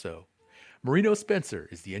Traverso. Marino Spencer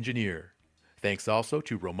is the engineer. Thanks also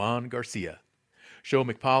to Roman Garcia. Sho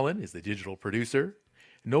McPollin is the digital producer.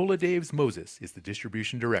 Nola Daves Moses is the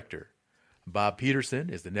distribution director. Bob Peterson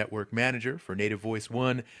is the network manager for Native Voice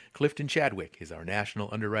One. Clifton Chadwick is our national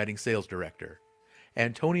underwriting sales director.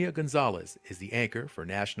 Antonia Gonzalez is the anchor for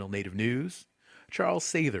National Native News. Charles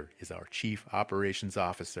Sather is our chief operations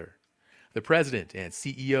officer. The president and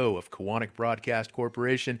CEO of Koahnic Broadcast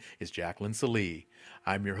Corporation is Jacqueline Salee.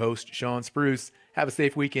 I'm your host, Sean Spruce. Have a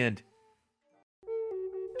safe weekend.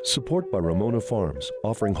 Support by Ramona Farms,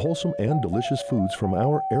 offering wholesome and delicious foods from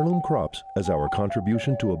our heirloom crops as our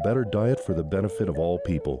contribution to a better diet for the benefit of all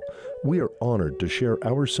people. We are honored to share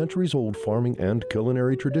our centuries-old farming and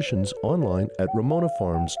culinary traditions online at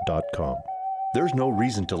ramonafarms.com. There's no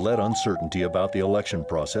reason to let uncertainty about the election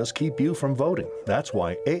process keep you from voting. That's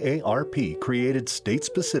why AARP created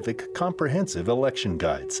state-specific comprehensive election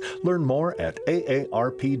guides. Learn more at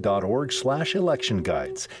aarp.org/election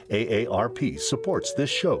guides. AARP supports this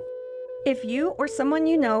show. If you or someone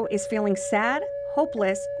you know is feeling sad,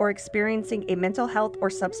 hopeless, or experiencing a mental health or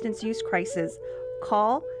substance use crisis,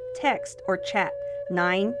 call, text, or chat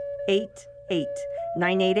 988.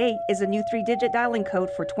 988 is a new 3-digit dialing code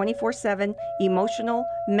for 24/7 emotional,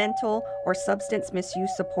 mental, or substance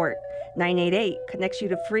misuse support. 988 connects you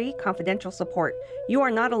to free, confidential support. You are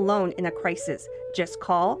not alone in a crisis. Just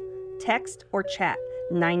call, text, or chat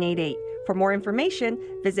 988. For more information,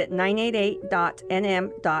 visit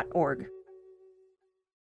 988.nm.org.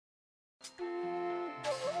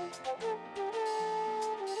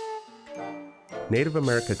 Native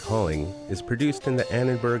America Calling is produced in the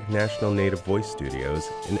Annenberg National Native Voice Studios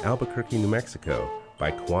in Albuquerque, New Mexico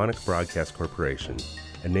by Koahnic Broadcast Corporation,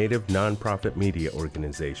 a Native nonprofit media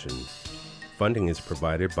organization. Funding is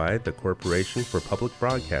provided by the Corporation for Public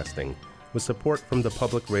Broadcasting with support from the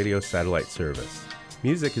Public Radio Satellite Service.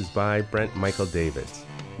 Music is by Brent Michael Davids.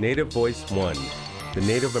 Native Voice One, the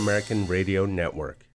Native American Radio Network.